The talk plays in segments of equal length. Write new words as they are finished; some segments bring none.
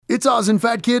It's Oz and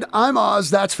Fat Kid. I'm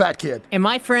Oz. That's Fat Kid. And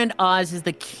my friend Oz is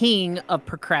the king of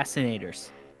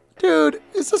procrastinators. Dude,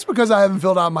 is this because I haven't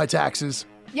filled out my taxes?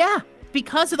 Yeah,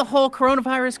 because of the whole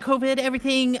coronavirus, COVID,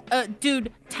 everything.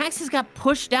 Dude, taxes got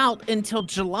pushed out until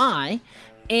July,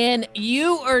 and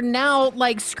you are now,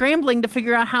 like, scrambling to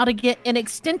figure out how to get an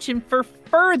extension for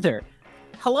further.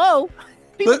 Hello?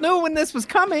 People knew when this was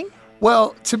coming.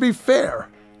 Well, to be fair,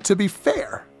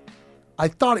 I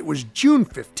thought it was June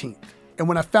 15th. And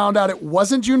when I found out it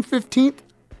wasn't June 15th,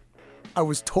 I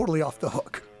was totally off the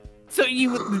hook. So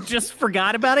you just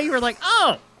forgot about it? You were like,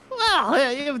 oh, well,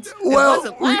 it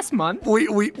wasn't last month.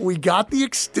 We got the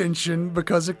extension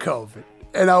because of COVID.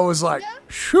 And I was like,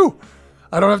 shoo,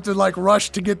 I don't have to like rush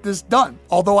to get this done.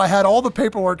 Although I had all the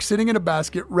paperwork sitting in a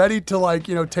basket ready to like,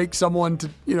 take someone to,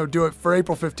 do it for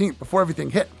April 15th before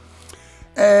everything hit.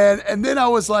 And then I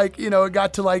was like, it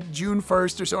got to like June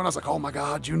 1st or so. And I was like, oh my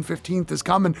God, June 15th is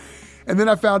coming. And then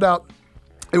I found out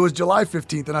it was July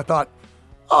 15th. And I thought,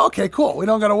 oh, okay, cool. We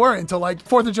don't got to worry until like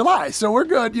 4th of July. So we're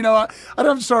good. I don't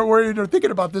have to start worrying or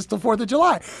thinking about this till 4th of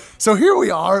July. So here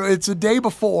we are. It's a day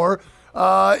before,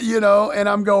 and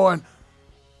I'm going,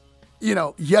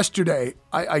 yesterday,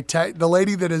 the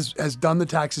lady that has done the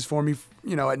taxes for me,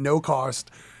 at no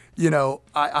cost,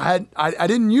 I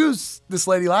didn't use this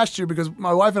lady last year because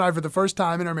my wife and I, for the first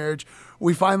time in our marriage,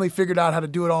 we finally figured out how to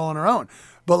do it all on our own.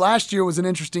 But last year was an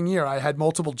interesting year. I had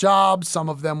multiple jobs. Some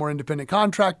of them were independent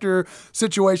contractor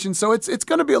situations. So it's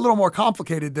going to be a little more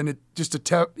complicated than just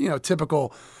a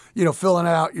typical, filling it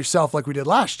out yourself like we did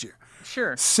last year.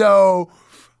 Sure. So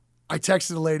I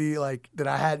texted a lady like that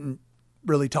I hadn't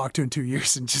really talked to in 2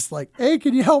 years and just like, hey,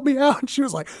 can you help me out? And she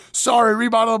was like, sorry,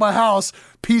 remodel my house.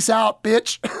 Peace out,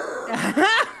 bitch.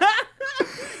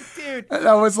 Dude. And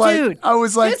I was like,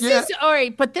 yeah. All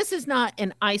right, but this is not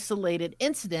an isolated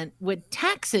incident with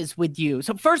taxes with you.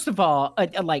 So first of all,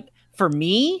 for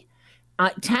me,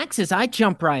 taxes, I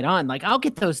jump right on. Like, I'll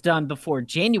get those done before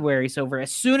January's over.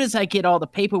 As soon as I get all the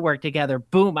paperwork together,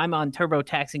 boom, I'm on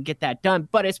TurboTax and get that done.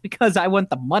 But it's because I want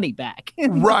the money back.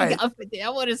 Right. I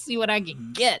want to see what I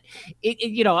can get.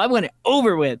 I want it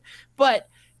over with. But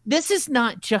this is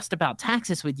not just about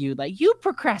taxes with you. Like, you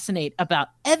procrastinate about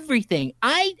everything.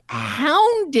 I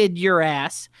hounded your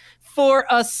ass for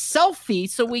a selfie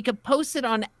so we could post it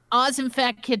on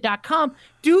ozandfatkid.com.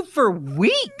 Dude, for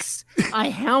weeks, I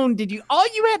hounded you. All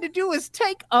you had to do was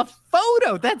take a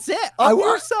photo. That's it. Of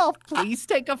yourself. Please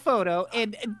take a photo.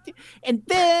 And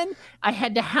then I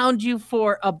had to hound you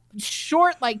for a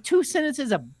short, 2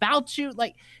 sentences about you.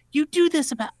 Like, you do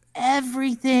this about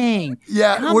everything.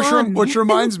 Yeah, which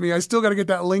reminds me, I still got to get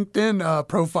that LinkedIn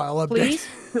profile update. Please,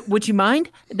 would you mind?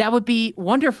 That would be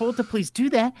wonderful to please do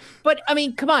that. But I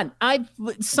mean, come on.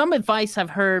 Some advice I've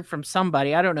heard from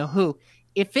somebody, I don't know who.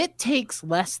 If it takes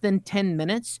less than 10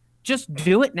 minutes, just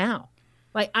do it now.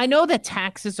 Like, I know that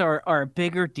taxes are a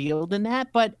bigger deal than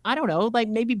that, but I don't know,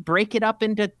 maybe break it up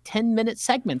into 10-minute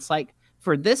segments. Like,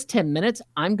 for this 10 minutes,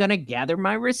 I'm going to gather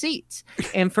my receipts.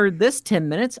 And for this 10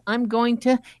 minutes, I'm going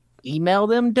to email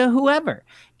them to whoever.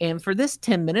 And for this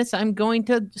 10 minutes, I'm going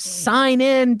to sign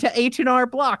in to H&R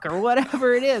Block or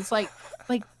whatever it is. Like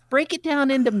break it down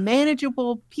into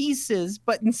manageable pieces.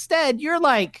 But instead, you're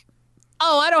like,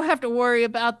 oh, I don't have to worry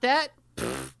about that.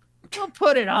 We'll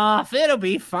put it off. It'll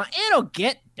be fine. It'll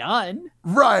get done.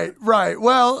 Right.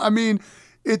 Well, I mean,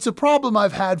 it's a problem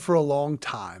I've had for a long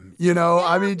time.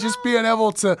 Just being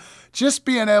able to, just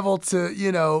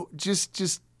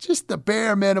the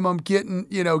bare minimum, getting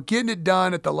it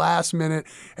done at the last minute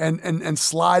and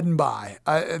sliding by.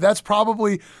 That's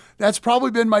probably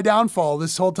been my downfall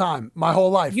this whole time, my whole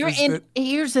life.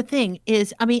 Here's the thing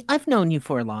is, I've known you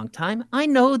for a long time. I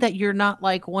know that you're not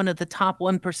like one of the top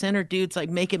 1%er dudes,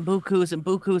 like making bukus and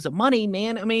bukus of money,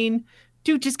 man.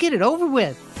 Dude, just get it over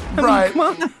with. Right. Come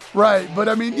on. Right. But but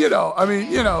I'm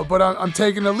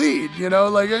taking the lead, I'm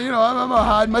gonna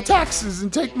hide my taxes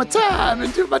and take my time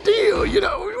and do my deal,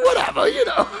 whatever.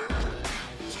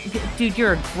 Dude,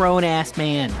 you're a grown ass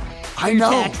man. I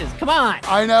know. Taxes. Come on.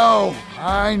 I know.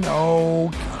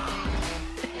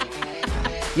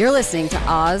 You're listening to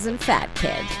Oz and Fat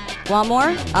Kid. Want more?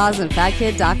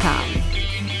 ozandfatkid.com.